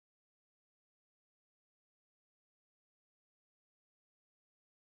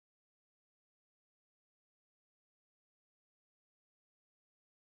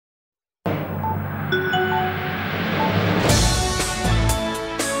Ming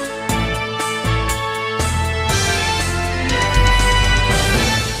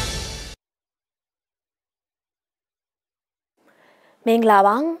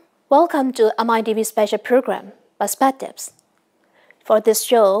Lawang, welcome to MITV special program, Perspectives. For this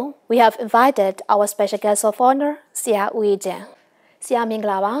show, we have invited our special guest of honor, Sia Ui Jiang. Sia Ming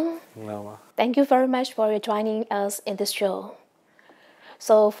Lawang, thank you very much for joining us in this show.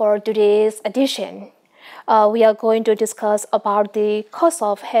 So for today's edition, we are going to discuss about the cost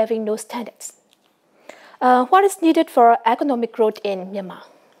of having no standards. What is needed for economic growth in Myanmar?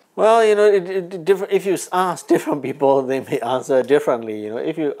 Well, if you ask different people, they may answer differently.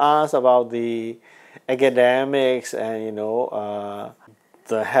 If you ask about the academics and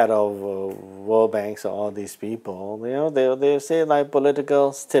the head of World Banks or all these people, they say like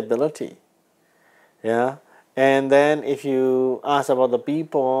political stability, yeah. And then if you ask about the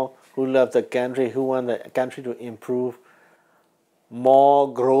people who love the country, who want the country to improve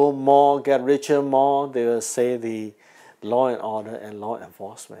more, grow more, get richer more, they will say the law and order and law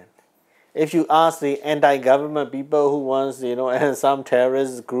enforcement. If you ask the anti-government people who wants, and some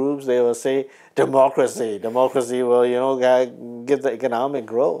terrorist groups, they will say democracy. Democracy will, give the economic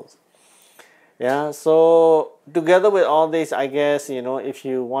growth. Yeah, so together with all this, I guess, if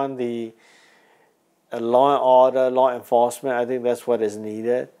you want the law and order, law enforcement, I think that's what is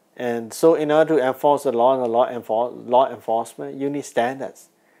needed. And so in order to enforce the law and the law enforcement, you need standards.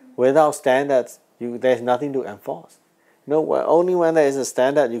 Without standards, there's nothing to enforce. Only when there is a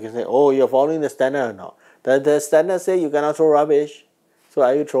standard, you can say, oh, you're following the standard or not. The standard say you cannot throw rubbish. So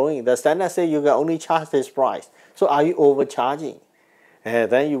are you throwing? The standard say you can only charge this price. So are you overcharging? Then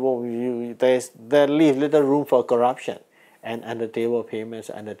there leaves little room for corruption and under-table payments,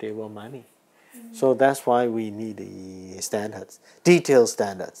 under-table money. So that's why we need the standards, detailed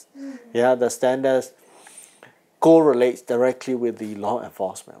standards. Yeah, the standards correlates directly with the law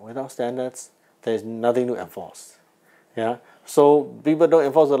enforcement. Without standards, there's nothing to enforce. Yeah, so people don't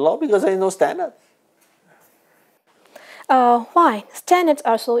enforce the law because there is no standard. Why? Standards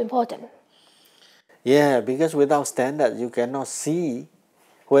are so important. Yeah, because without standards, you cannot see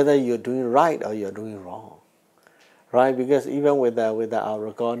whether you're doing right or you're doing wrong. Right? Because even with our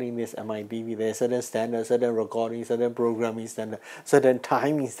recording, this MITV, there's certain standards, certain recording, certain programming standards, certain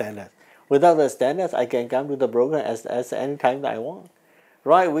timing standards. Without the standards, I can come to the program as any time that I want.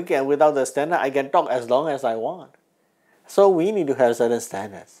 Right? Without the standard, I can talk as long as I want. So we need to have certain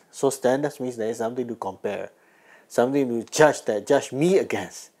standards. So standards means there is something to compare, something to judge me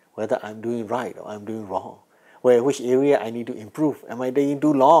against, whether I'm doing right or I'm doing wrong. Which area I need to improve. Am I taking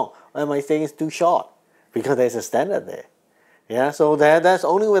too long or am I staying too short? Because there's a standard there. Yeah, so that's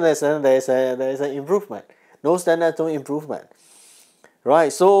only when there's a standard, there's an improvement. No standard, no improvement.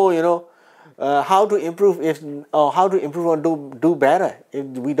 Right, so how to improve or do better if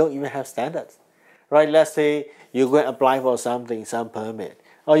we don't even have standards. Right, let's say you go and apply for something, some permit,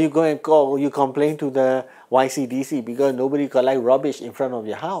 or you go and you complain to the YCDC because nobody collect rubbish in front of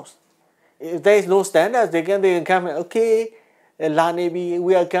your house. If there is no standards, they can come and, okay,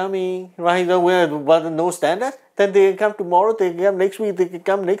 we are coming, right? But no standards, then they can come tomorrow, they can come next week, they can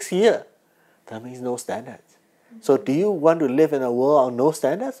come next year. That means no standards. So do you want to live in a world of no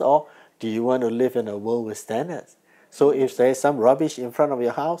standards, or do you want to live in a world with standards? So if there is some rubbish in front of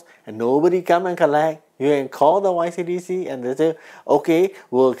your house and nobody come and collect, you can call the YCDC and they say, okay,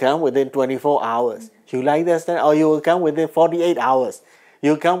 we'll come within 24 hours. You like that standard? Or you will come within 48 hours.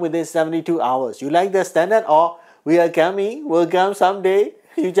 You come within 72 hours. You like the standard? Or we are coming, we'll come someday.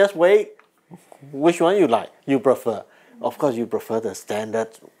 You just wait. Which one you like? You prefer? Of course, you prefer the standard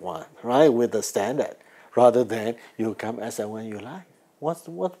one, right? With the standard, rather than you come as and when you like.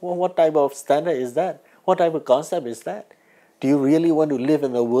 What type of standard is that? What type of concept is that? Do you really want to live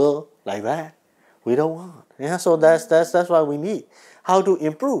in a world like that? We don't want. Yeah, so that's what we need. How to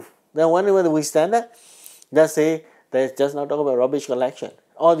improve? Then when we stand up, let's say let's just not talk about rubbish collection.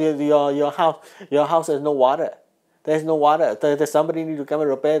 Or your house has no water. There's no water. There's somebody need to come and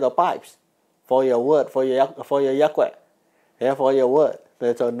repair the pipes for your word, for your yakwe. Yeah, for your word.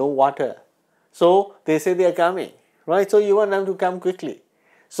 There's no water. So they say they are coming. Right? So you want them to come quickly.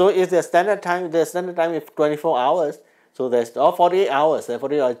 So if the standard time is 24 hours, so there's 48 hours,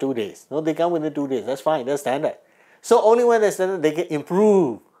 48 or 2 days. No, they come within 2 days. That's fine. That's standard. So only when they're standard, they can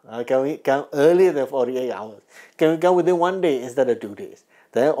improve. Can we come earlier than 48 hours? Can we come within 1 day instead of 2 days?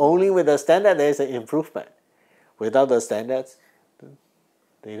 Then only with the standard, there is an improvement. Without the standards,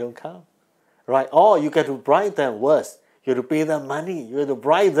 they don't come. Right? Or you get to bribe them worse. You have to pay them money. You have to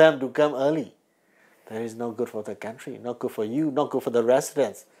bribe them to come early. That is not good for the country, not good for you, not good for the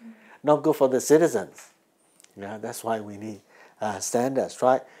residents. not good for the citizens. Yeah, that's why we need standards,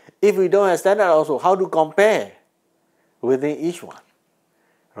 right? If we don't have standards also, how to compare within each one,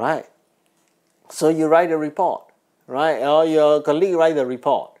 right? So you write a report, right? Or your colleague write a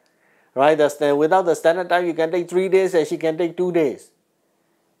report, right? Without the standard time, you can take 3 days and she can take 2 days,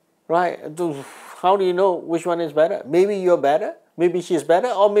 right? How do you know which one is better? Maybe you're better, maybe she's better,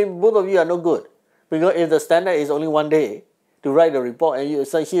 or maybe both of you are no good. Because if the standard is only 1 day to write a report and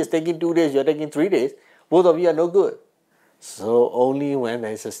she is taking 2 days, you're taking 3 days, both of you are no good. So only when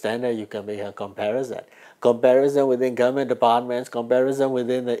there's a standard you can make a comparison. Comparison within government departments, comparison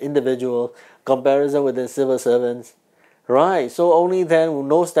within the individual, comparison within civil servants. Right, so only then,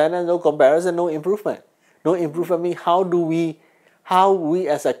 no standard, no comparison, no improvement. No improvement means how we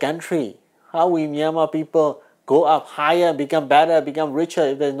as a country, how we Myanmar people go up higher, become better, become richer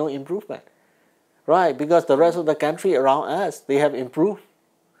if there's no improvement. Right, because the rest of the country around us, they have improved.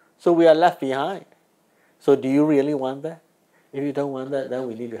 So we are left behind. So do you really want that? If you don't want that, then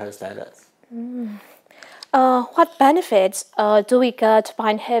we need to have standards. What benefits do we get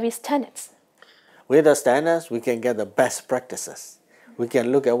by having standards? With the standards, we can get the best practices. We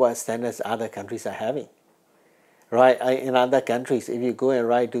can look at what standards other countries are having. Right? In other countries, if you go and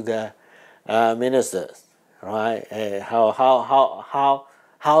write to the ministers, right,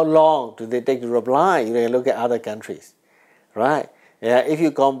 how long do they take to reply? You can look at other countries. Right? If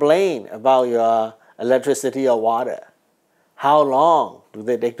you complain about your electricity or water, how long do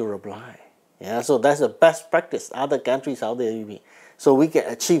they take to reply? Yeah, so that's the best practice. Other countries out there using. So we can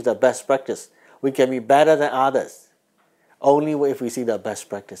achieve the best practice. We can be better than others only if we see the best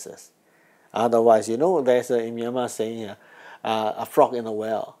practices. Otherwise, there's in Myanmar saying a frog in a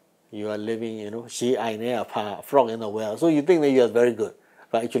well. You are living, a frog in a well. So you think that you are very good.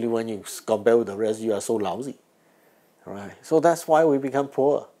 But actually when you compare with the rest, you are so lousy. Right? So that's why we become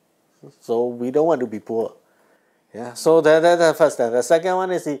poor. So we don't want to be poor. Yeah, so that's the first step. The second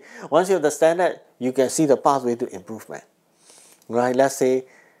one is once you have the standard, you can see the pathway to improvement. Right? Let's say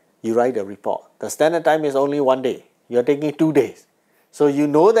you write a report. The standard time is only 1 day. You're taking 2 days. So you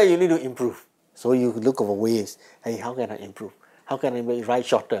know that you need to improve. So you look for ways. Hey, how can I improve? How can I make write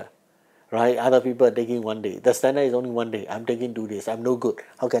shorter? Right? Other people are taking 1 day. The standard is only 1 day. I'm taking 2 days. I'm no good.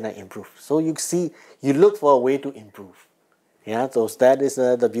 How can I improve? So you look for a way to improve. Yeah, so that is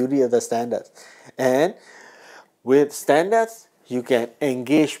the beauty of the standards. And with standards, you can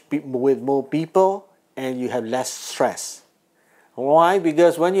engage with more people and you have less stress. Why?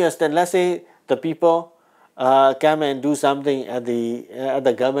 Because when you let's say the people come and do something at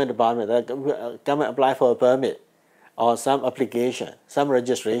the government department, come and apply for a permit or some application, some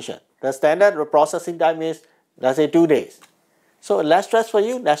registration. The standard processing time is, let's say, 2 days. So less stress for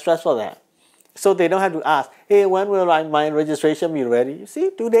you, less stress for them. So they don't have to ask, hey, when will my registration be ready? You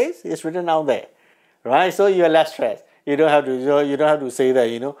see, 2 days, it's written out there. Right? So you are less stressed. You don't have to say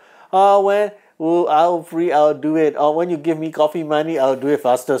that, when I'll free, I'll do it. Or when you give me coffee money, I'll do it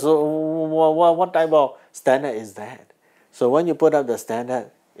faster. So what type of standard is that? So when you put up the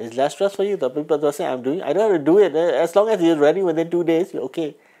standard, it's less stress for you. The people will say, I don't have to do it. As long as you're ready within 2 days, you're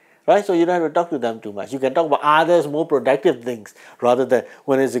okay. Right? So you don't have to talk to them too much. You can talk about others, more productive things, rather than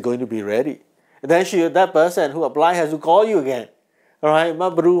when is it going to be ready. And then that person who applied has to call you again. All right,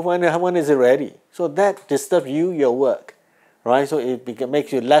 Mabru, when is it ready? So that disturbs your work. Right? So it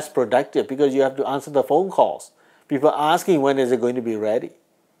makes you less productive because you have to answer the phone calls. People asking when is it going to be ready.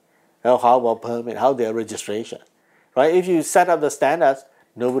 How about permit? How their registration? Right? If you set up the standards,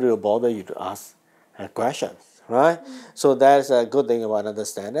 nobody will bother you to ask questions. Right? So that's a good thing about the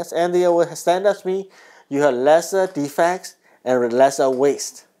standards. And the standards mean you have lesser defects and lesser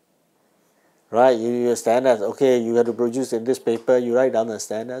waste. Right? Your standards, okay, you have to produce in this paper, you write down the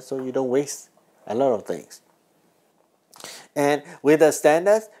standards so you don't waste a lot of things. And with the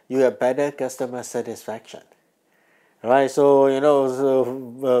standards, you have better customer satisfaction. Right? So,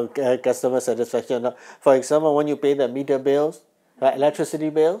 customer satisfaction. For example, when you pay the meter bills, right, electricity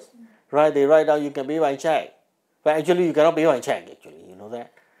bills, right, they write down you can pay by check. But actually, you cannot pay by check, actually, you know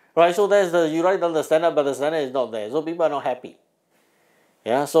that. Right? So you write down the standard, but the standard is not there. So people are not happy.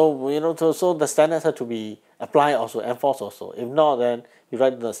 Yeah, so so the standards have to be applied also, enforced also. If not, then you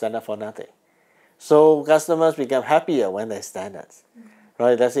write the standard for nothing. So customers become happier when there's standards.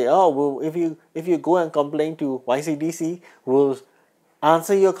 Right? They say, if you go and complain to YCDC, we'll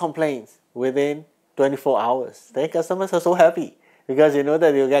answer your complaints within 24 hours. Then customers are so happy because you know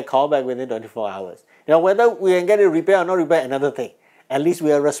that you'll get called back within 24 hours. Whether we can get it repaired or not repaired, another thing. At least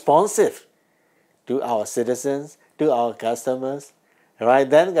we are responsive to our citizens, to our customers. Right?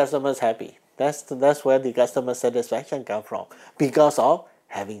 Then customers happy. That's where the customer satisfaction comes from, because of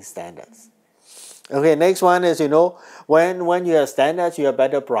having standards. Okay, next one is, when you have standards, you have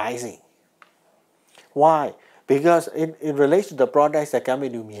better pricing. Why? Because it relates to the products that come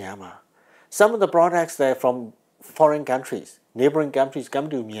into Myanmar. Some of the products that from foreign countries, neighboring countries come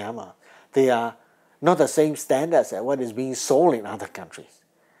to Myanmar, they are not the same standards as what is being sold in other countries.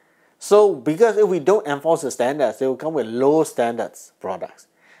 So because if we don't enforce the standards, they will come with low standards products,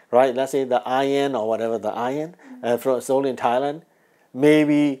 right? Let's say the iron or whatever, the iron sold in Thailand,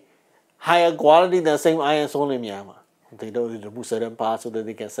 maybe higher quality than the same iron sold in Myanmar. They don't remove certain parts so that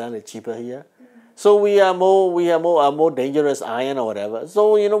they can sell it cheaper here. So we have more dangerous iron or whatever.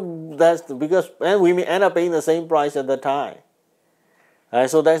 So that's because, and we may end up paying the same price at the time.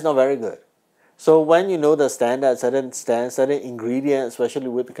 So that's not very good. So when you know the standards, certain ingredients, especially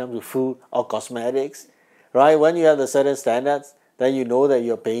when it comes to food or cosmetics, right? When you have the certain standards, then you know that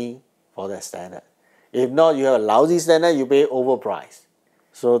you're paying for that standard. If not, you have a lousy standard, you pay overpriced.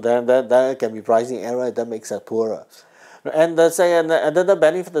 So then that can be pricing error, that makes it poorer. And the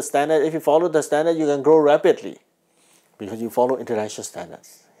benefit of the standard, if you follow the standard, you can grow rapidly because you follow international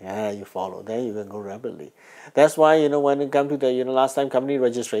standards. Yeah, you follow, then you can grow rapidly. That's why, when it comes to the, last time company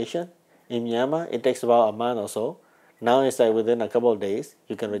registration in Myanmar, it takes about a month or so. Now it's like within a couple of days,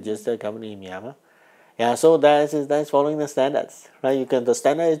 you can register a company in Myanmar. Yeah, so that's following the standards, right? The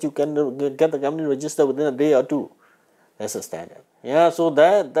standard is you can get the company registered within a day or two. That's the standard. Yeah, so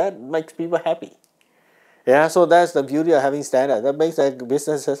that makes people happy. Yeah, so that's the beauty of having standards. That makes the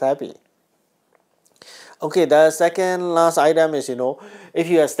businesses happy. Okay, the second last item is, if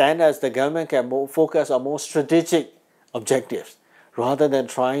you have standards, the government can focus on more strategic objectives rather than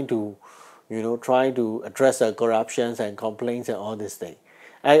trying to address the corruptions and complaints and all these things.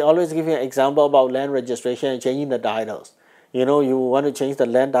 I always give you an example about land registration and changing the titles. You want to change the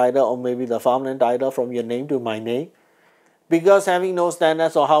land title or maybe the farmland title from your name to my name. Because having no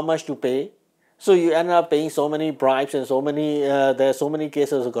standards or how much to pay, so you end up paying so many bribes and there are so many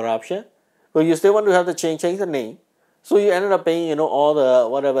cases of corruption. But you still want to have to change the name. So you ended up paying, all the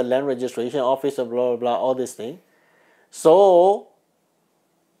whatever land registration office and blah, blah, blah, all these things. So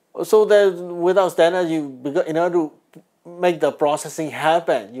that without standards, in order to make the processing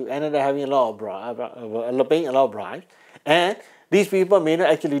happen, you ended up having paying a lot of bribes. And these people may not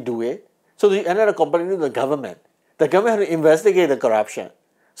actually do it. So you ended up complaining to the government. The government has to investigate the corruption.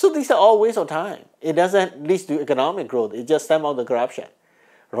 So these are all waste of time. It doesn't lead to economic growth. It just stem out the corruption,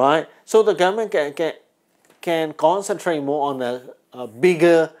 right? So the government can concentrate more on the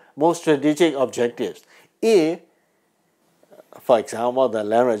bigger, more strategic objectives. If, for example, the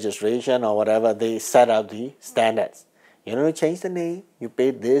land registration or whatever, they set up the standards. You change the name, you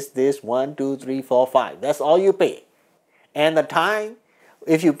pay this, 1, 2, 3, 4, 5. That's all you pay. And the time,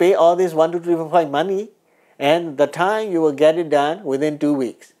 if you pay all this 1, 2, 3, 4, 5 money, and the time you will get it done within 2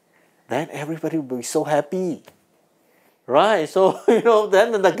 weeks, then everybody will be so happy. Right? So,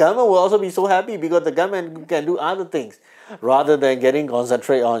 then the government will also be so happy because the government can do other things rather than getting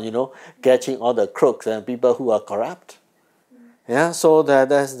concentrate on, catching all the crooks and people who are corrupt. Yeah, so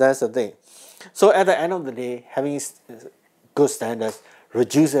that's the thing. So at the end of the day, having good standards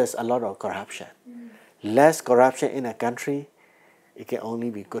reduces a lot of corruption. Less corruption in a country, it can only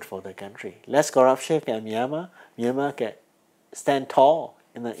be good for the country. Less corruption in Myanmar can stand tall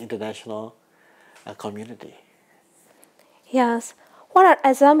in the international community. Yes. What are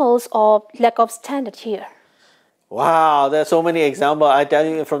examples of lack of standard here? Wow, there are so many examples. I tell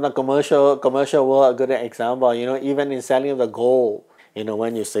you from the commercial world, a good example. Even in selling the gold,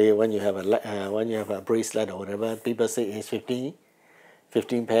 when you have a bracelet or whatever, people say it's 15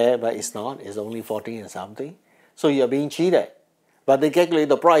 pair, but it's not. It's only 14 and something. So you're being cheated. But they calculate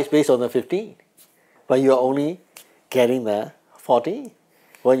the price based on the 15. But you're only getting the 14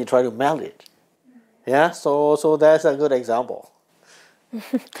 when you try to melt it. Yeah, so that's a good example.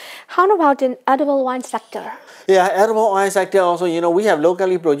 How about in edible wine sector? Yeah, edible oil sector also, we have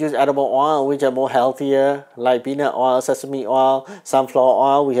locally produced edible oil which are more healthier, like peanut oil, sesame oil, sunflower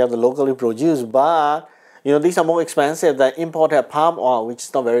oil. We have the locally produced, but these are more expensive than imported palm oil, which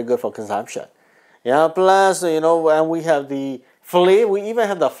is not very good for consumption. Yeah, plus and we have the flavor. We even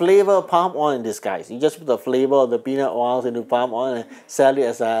have the flavor palm oil in disguise. You just put the flavor of the peanut oils into palm oil and sell it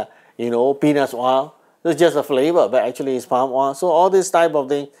as a peanut oil. It's just a flavor, but actually it's palm oil. So all this type of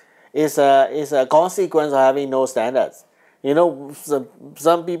thing is a consequence of having no standards.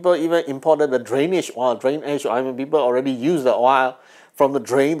 Some people even imported the drainage oil. People already use the oil from the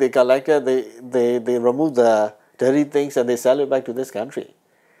drain they collected. They remove the dirty things and they sell it back to this country.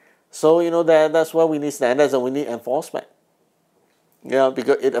 So that's why we need standards and we need enforcement.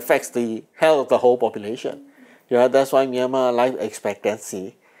 Because it affects the health of the whole population. Yeah, that's why Myanmar life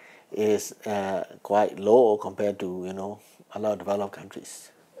expectancy is quite low compared to a lot of developed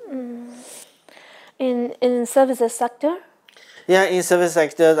countries. In services sector? Yeah, in service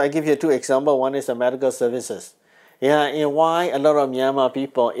sectors, I give you two examples. One is the medical services. Yeah, in why a lot of Myanmar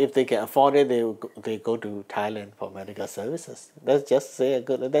people, if they can afford it, they go to Thailand for medical services. That's a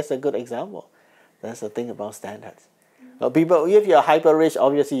good example. That's the thing about standards. People, if you're hyper rich,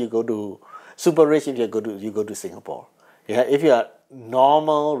 obviously you go to super rich. If you go to Singapore. Yeah, if you are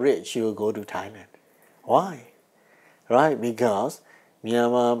normal rich, you go to Thailand. Why? Right? Because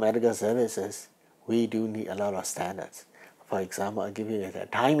Myanmar medical services, we do need a lot of standards. For example, I'll give you the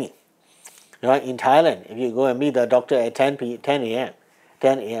timing. Right? In Thailand, if you go and meet the doctor at 10 a.m.,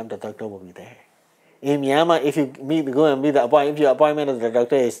 10 a.m. the doctor will be there. In Myanmar, if you go and meet the appointment, if your appointment with the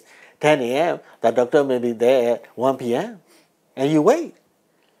doctor is 10 a.m., the doctor may be there at 1 p.m. and you wait.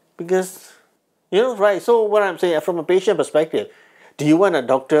 Because, right? So what I'm saying, from a patient perspective, do you want a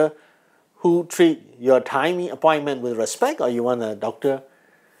doctor who treat your timing appointment with respect, or you want a doctor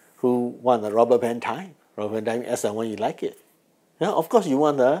who want a rubber band time as and when you like it? Yeah, of course you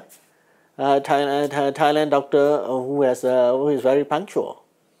want a Thailand doctor who is very punctual.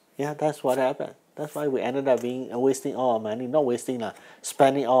 Yeah, that's what happened. That's why we ended up wasting all our money, not wasting,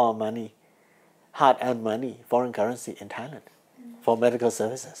 spending all our money, hard-earned money, foreign currency in Thailand for medical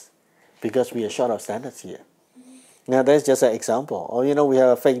services, because we are short of standards here. Now that's just an example. Or we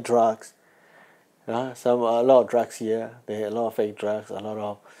have fake drugs. A lot of drugs here. There are a lot of fake drugs. A lot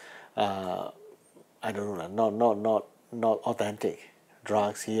of I don't know, not authentic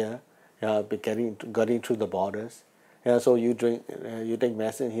drugs here. Getting through the borders. Yeah, so you take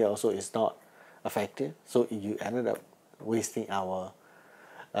medicine here also is not effective. So you ended up wasting our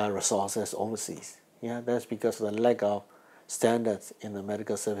resources overseas. Yeah, that's because of the lack of standards in the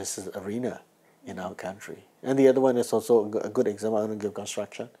medical services arena in our country. And the other one is also a good example. I'm going to give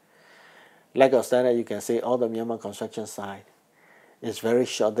construction. Lack of standard, you can say all the Myanmar construction site is very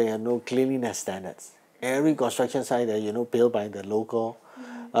short. They have no cleanliness standards. Every construction site that built by the local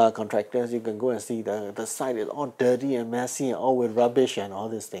contractors, you can go and see the site is all dirty and messy and all with rubbish and all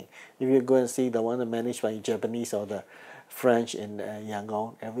this thing. If you go and see the one managed by Japanese or the French in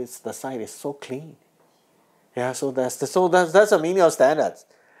Yangon, the site is so clean. Yeah, so that's the meaning of standards,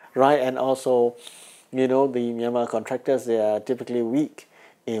 right? And also, the Myanmar contractors, they are typically weak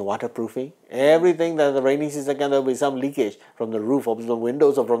in waterproofing. Everything that the rainy season there will be some leakage from the roof or from the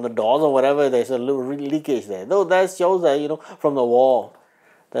windows or from the doors or whatever. There's a little leakage there. Though that shows that from the wall,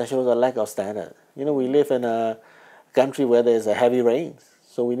 that shows a lack of standard. We live in a country where there's a heavy rain,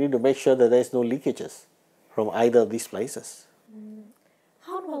 so we need to make sure that there's no leakages from either of these places.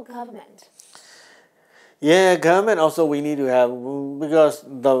 How about government? Yeah, government also we need to have, because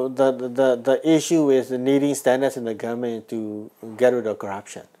the issue is needing standards in the government to get rid of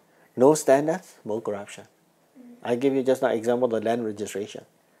corruption. No standards, more corruption. I give you just an example, the land registration,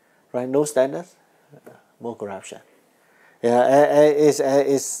 right? No standards, more corruption. Yeah, it's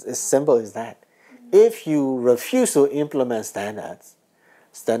as simple as that. If you refuse to implement standards,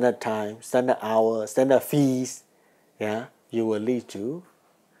 standard time, standard hours, standard fees, yeah, you will lead to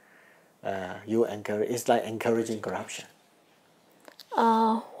it's like encouraging corruption.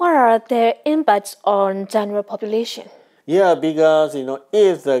 What are their impacts on general population? Yeah, because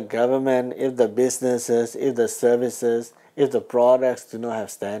if the government, if the businesses, if the services, if the products do not have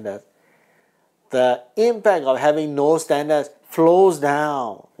standards, the impact of having no standards flows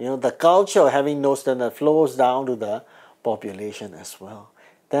down. The culture of having no standards flows down to the population as well.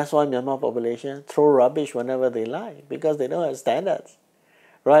 That's why Myanmar population throw rubbish whenever they like, because they don't have standards.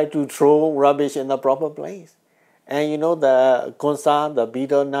 Right, to throw rubbish in the proper place. And the konsa, the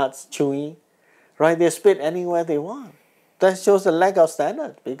betel nuts chewing, right, they spit anywhere they want. That shows a lack of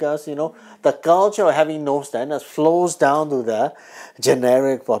standards, because the culture of having no standards flows down to the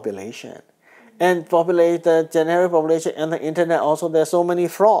generic population. And the generic population and the internet also, there's so many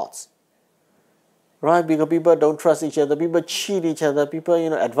frauds. Right, because people don't trust each other, people cheat each other, people,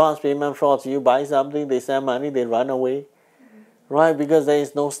 advance payment frauds. You buy something, they send money, they run away. Right, because there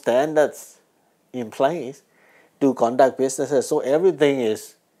is no standards in place to conduct businesses, so everything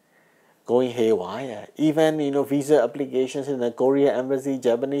is going haywire. Even visa applications in the Korean embassy,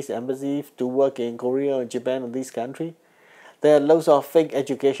 Japanese embassy to work in Korea or Japan or these countries, there are loads of fake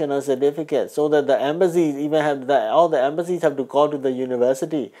educational certificates. So that the embassies all the embassies have to call to the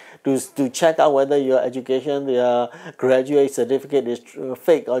university to check out whether your education, your graduate certificate is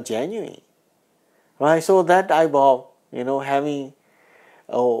fake or genuine. Right, so that type of having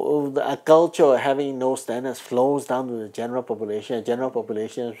a culture having no standards flows down to the general population. General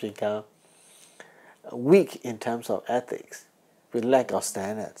populations become weak in terms of ethics, with lack of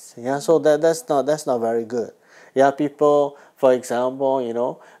standards. Yeah, so that's not very good. Yeah, people, for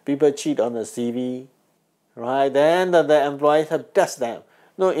example, people cheat on the CV, right? Then the employees have test them.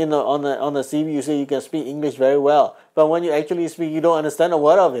 No, on the CV you say you can speak English very well, but when you actually speak, you don't understand a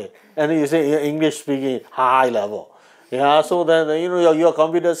word of it, and then you say your English speaking high level. Yeah, so then your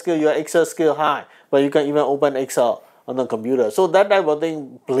computer skill, your Excel skill high, but you can even open Excel on the computer. So that type of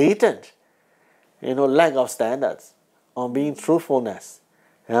thing, blatant, lack of standards on being truthfulness.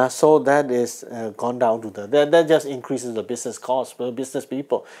 Yeah, so that is gone down to that just increases the business cost for business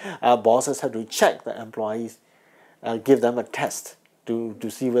people. Bosses have to check the employees, give them a test to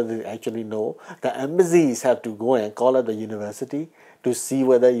see whether they actually know. The embassies have to go and call at the university to see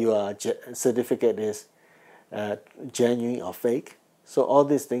whether your certificate is genuine or fake. So all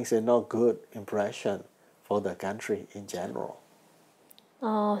these things are not good impression for the country in general.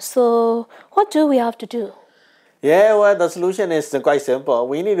 So what do we have to do? Yeah, well, the solution is quite simple.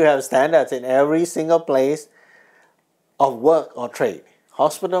 We need to have standards in every single place of work or trade.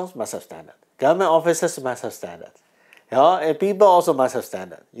 Hospitals must have standards. Government offices must have standards. And people also must have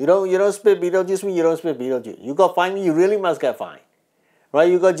standards. You don't split Beetlejuice me, you don't split Beetlejuice. You got fined me, you really must get fined. Right?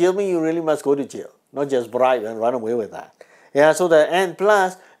 You got jail me, you really must go to jail. Not just bribe and run away with that. Yeah, so and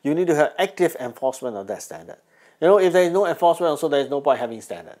plus you need to have active enforcement of that standard. If there is no enforcement, also there is no point having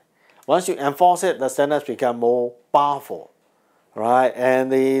standard. Once you enforce it, the standards become more powerful. Right?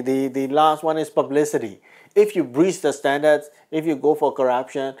 And the last one is publicity. If you breach the standards, if you go for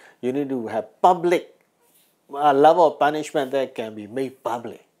corruption, you need to have public level of punishment that can be made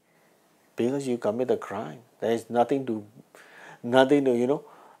public, because you commit a crime. There is nothing to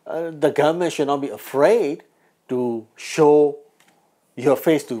the government should not be afraid to show your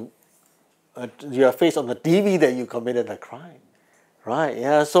face on the TV that you committed a crime, right?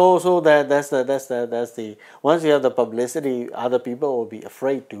 Yeah. So that's the once you have the publicity, other people will be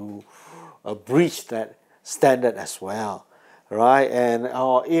afraid to breach that standard as well, right? And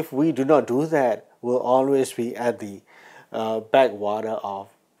if we do not do that, we'll always be at the backwater of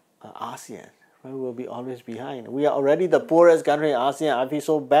ASEAN. Right? We'll be always behind. We are already the poorest country in ASEAN. I feel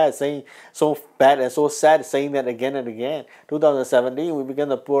so bad and so sad saying that again and again. 2017, we became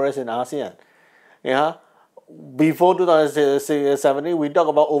the poorest in ASEAN. Yeah. Before 2017, we talk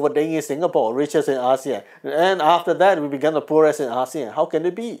about overtaking Singapore, richest in ASEAN. And after that, we became the poorest in ASEAN. How can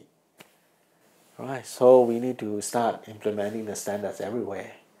it be? Right. So we need to start implementing the standards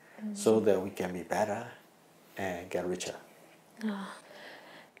everywhere, so that we can be better and get richer.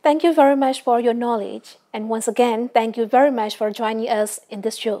 Thank you very much for your knowledge. And once again, thank you very much for joining us in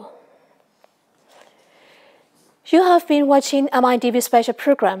this show. You have been watching MITV special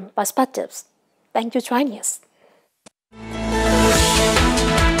program, Perspectives. Thank you for joining us.